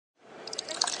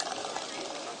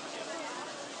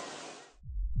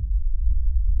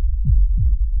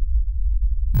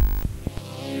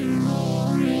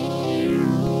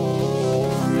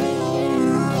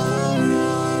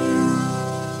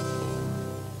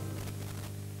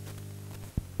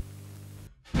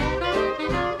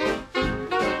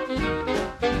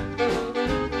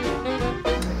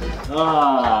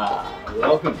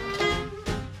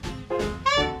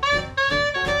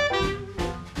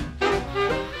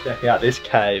Check out this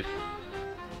cave.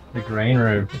 The green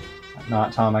room. At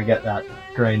night time I get that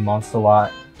green monster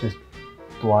light just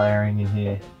blaring in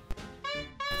here.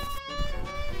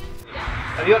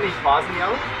 Have you got any pies in the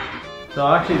oven? So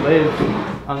I actually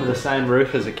live under the same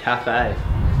roof as a cafe.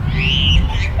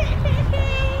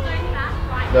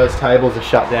 Those tables are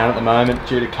shut down at the moment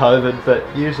due to COVID, but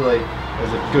usually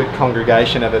there's a good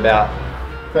congregation of about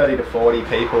 30 to 40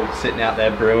 people sitting out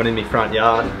there brewing in my front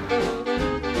yard.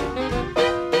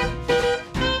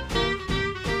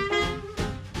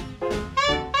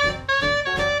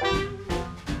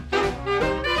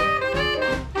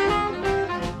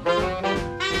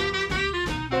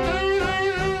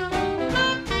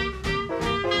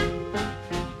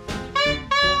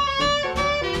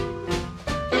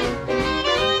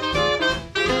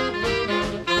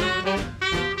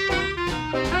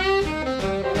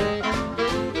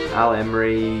 Al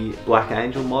Emery Black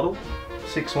Angel model.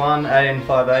 6'1", 18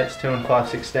 5/8, 2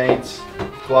 5/16,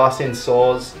 glass in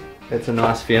saws. It's a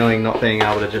nice feeling not being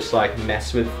able to just like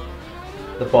mess with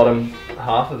the bottom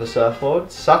half of the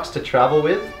surfboard. Sucks to travel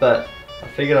with, but I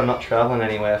figured I'm not traveling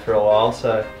anywhere for a while,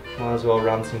 so might as well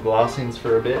run some glass ins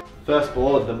for a bit. First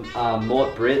board, the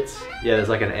Mullet Brits. Yeah, there's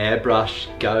like an airbrush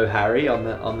Go Harry on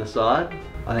the side.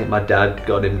 I think my dad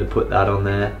got him to put that on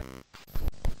there.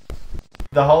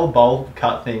 The whole bowl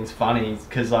cut thing's funny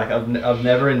because like I've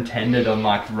never intended on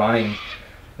like running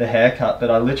the haircut,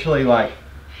 but I literally like,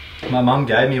 my mum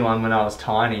gave me one when I was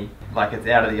tiny. Like it's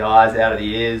out of the eyes, out of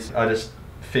the ears. I just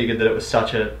figured that it was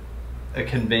such a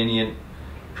convenient,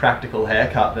 practical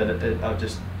haircut that I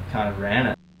just kind of ran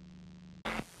it.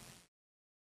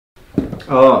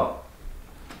 Oh,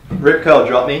 Rip Curl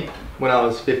dropped me when I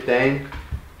was 15.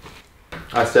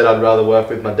 I said I'd rather work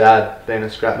with my dad, being a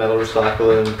scrap metal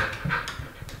recycler, and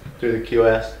do the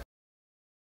QS.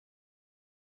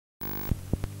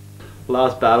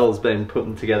 Last battle's been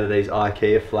putting together these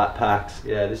IKEA flat packs.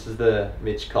 Yeah, this is the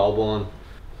Mitch Colborn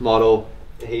model.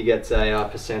 He gets a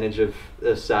percentage of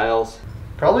the sales.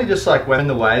 Probably just like when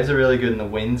the waves are really good and the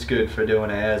wind's good for doing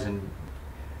airs, and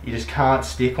you just can't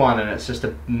stick one, and it's just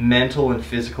a mental and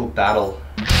physical battle.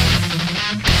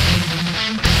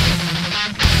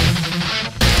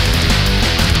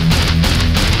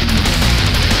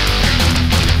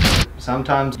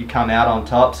 Sometimes you come out on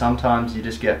top, sometimes you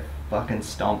just get fucking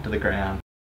stomped to the ground.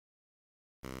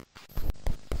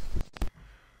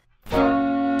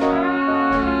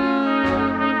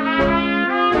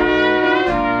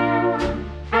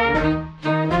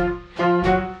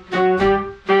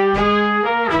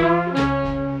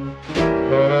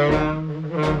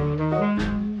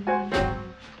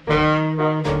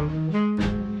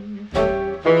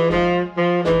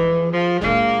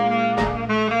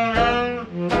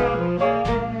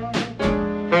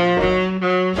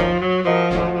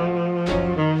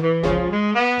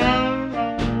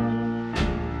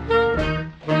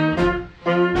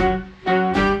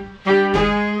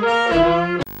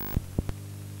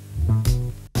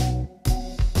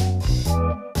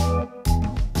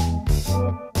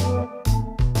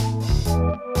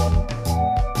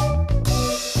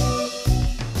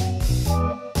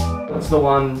 That's the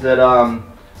one that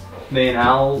me and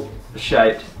Al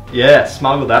shaped. Yeah,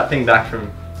 smuggled that thing back from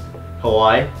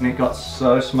Hawaii, and it got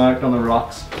so smoked on the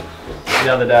rocks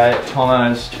the other day at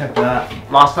Tomo's. Check that.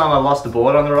 Last time I lost the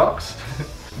board on the rocks,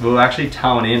 we were actually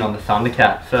towing in on the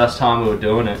Thundercat. First time we were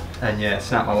doing it, and yeah,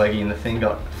 snapped my leggy and the thing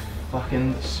got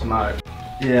fucking smoked.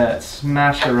 Yeah, it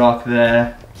smashed a rock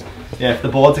there. Yeah, if the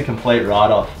board's a complete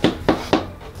write-off,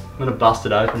 I'm gonna bust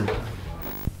it open.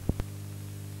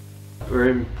 We're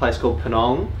in a place called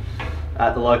Penong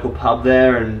at the local pub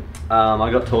there, and I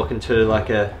got talking to like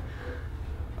a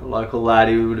local lad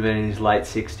who would have been in his late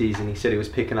 60s, and he said he was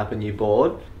picking up a new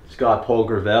board. This guy Paul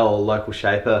Gravel, a local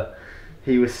shaper,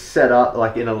 he was set up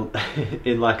like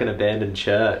in like an abandoned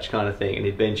church kind of thing, and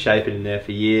he'd been shaping in there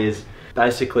for years.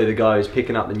 Basically the guy who's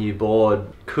picking up the new board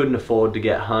couldn't afford to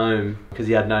get home because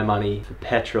he had no money for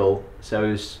petrol, so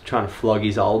he was trying to flog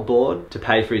his old board to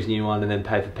pay for his new one and then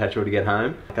pay for petrol to get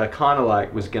home. I kind of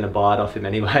like was going to buy it off him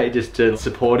anyway just to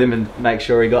support him and make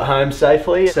sure he got home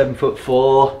safely.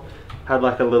 7'4", had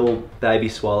like a little baby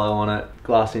swallow on it,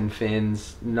 glass in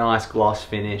fins, nice gloss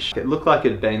finish. It looked like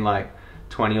it had been like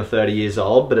 20 or 30 years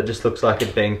old, but it just looks like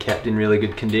it'd been kept in really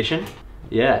good condition.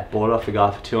 Yeah, bought it off a guy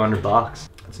for 200 bucks.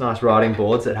 It's nice riding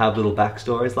boards that have little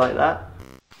backstories like that.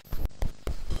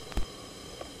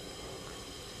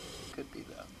 Could be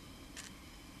that.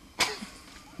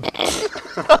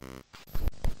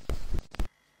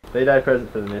 B-Day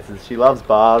present for the missus. She loves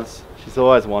baths. She's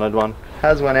always wanted one.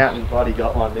 Has went out and bloody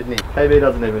got one, didn't he? KB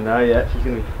doesn't even know yet. She's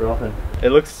gonna be frothing.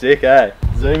 It looks sick, eh?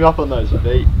 Zoom up on those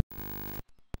feet.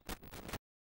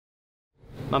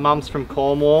 My mum's from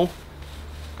Cornwall,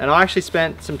 and I actually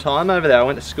spent some time over there. I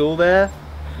went to school there.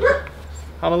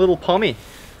 I'm a little pommy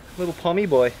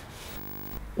boy.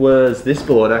 Was this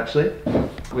board actually,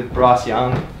 with Bryce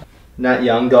Young. Nat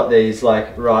Young got these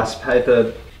like rice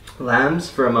paper lambs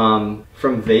from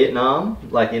Vietnam,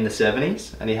 like in the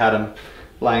 70s, and he had them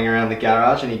laying around the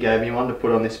garage, and he gave me one to put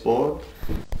on this board.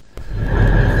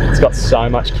 It's got so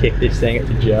much kick, this thing, it's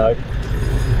a joke.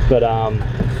 But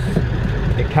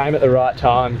it came at the right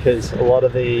time because a lot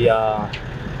of the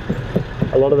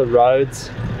roads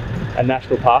and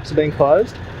national parks have been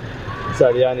closed.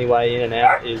 So the only way in and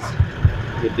out is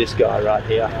with this guy right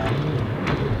here.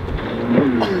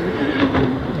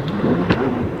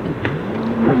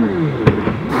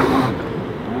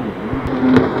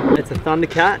 It's a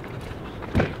Thundercat.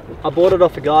 I bought it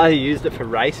off a guy who used it for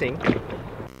racing.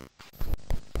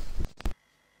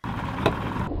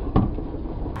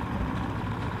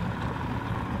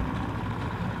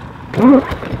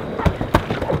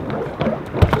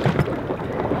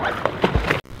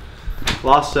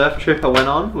 Last surf trip I went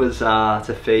on was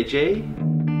to Fiji.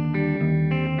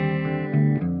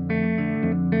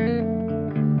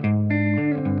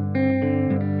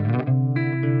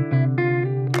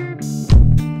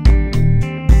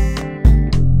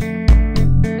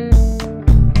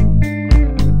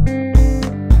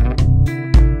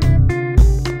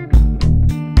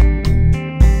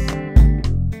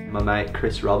 My mate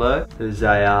Chris Robbo, who's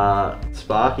a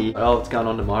Sparky. Oh, what's going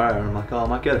on tomorrow? And I'm like, oh, I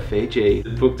might go to Fiji.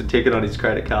 Booked a ticket on his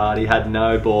credit card. He had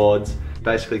no boards.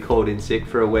 Basically called in sick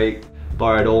for a week,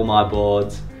 borrowed all my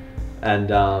boards, and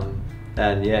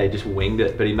yeah, he just winged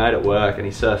it. But he made it work, and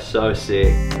he surfed so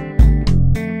sick.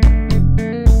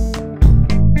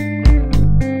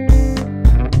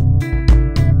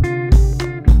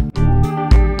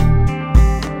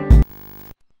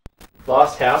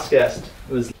 Last house guest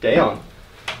was Dion,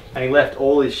 and he left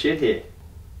all his shit here.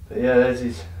 But yeah, there's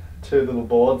his two little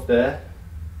boards there,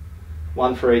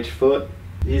 one for each foot.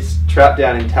 He's trapped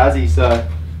down in Tassie, so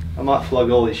I might flog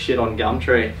all his shit on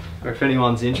Gumtree, or if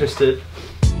anyone's interested.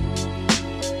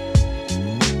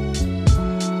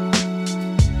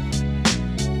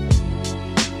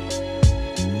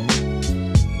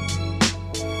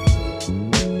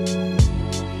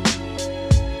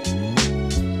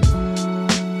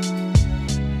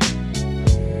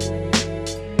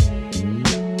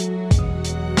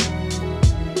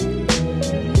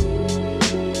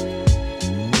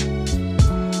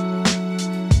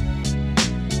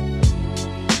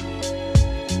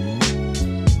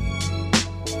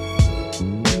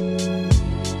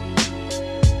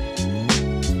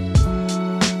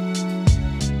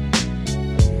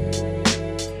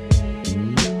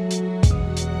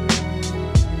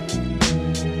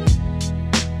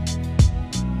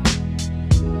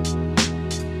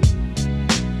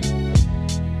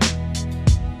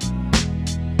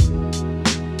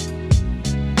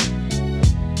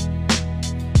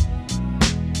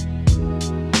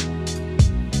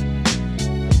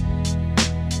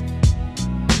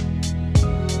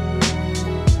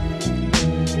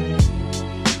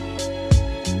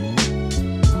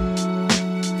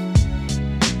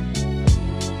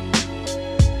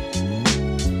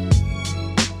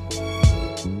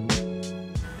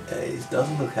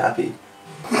 Doesn't look happy.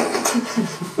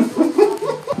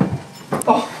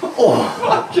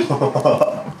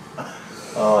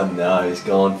 Oh no, he's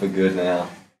gone for good now.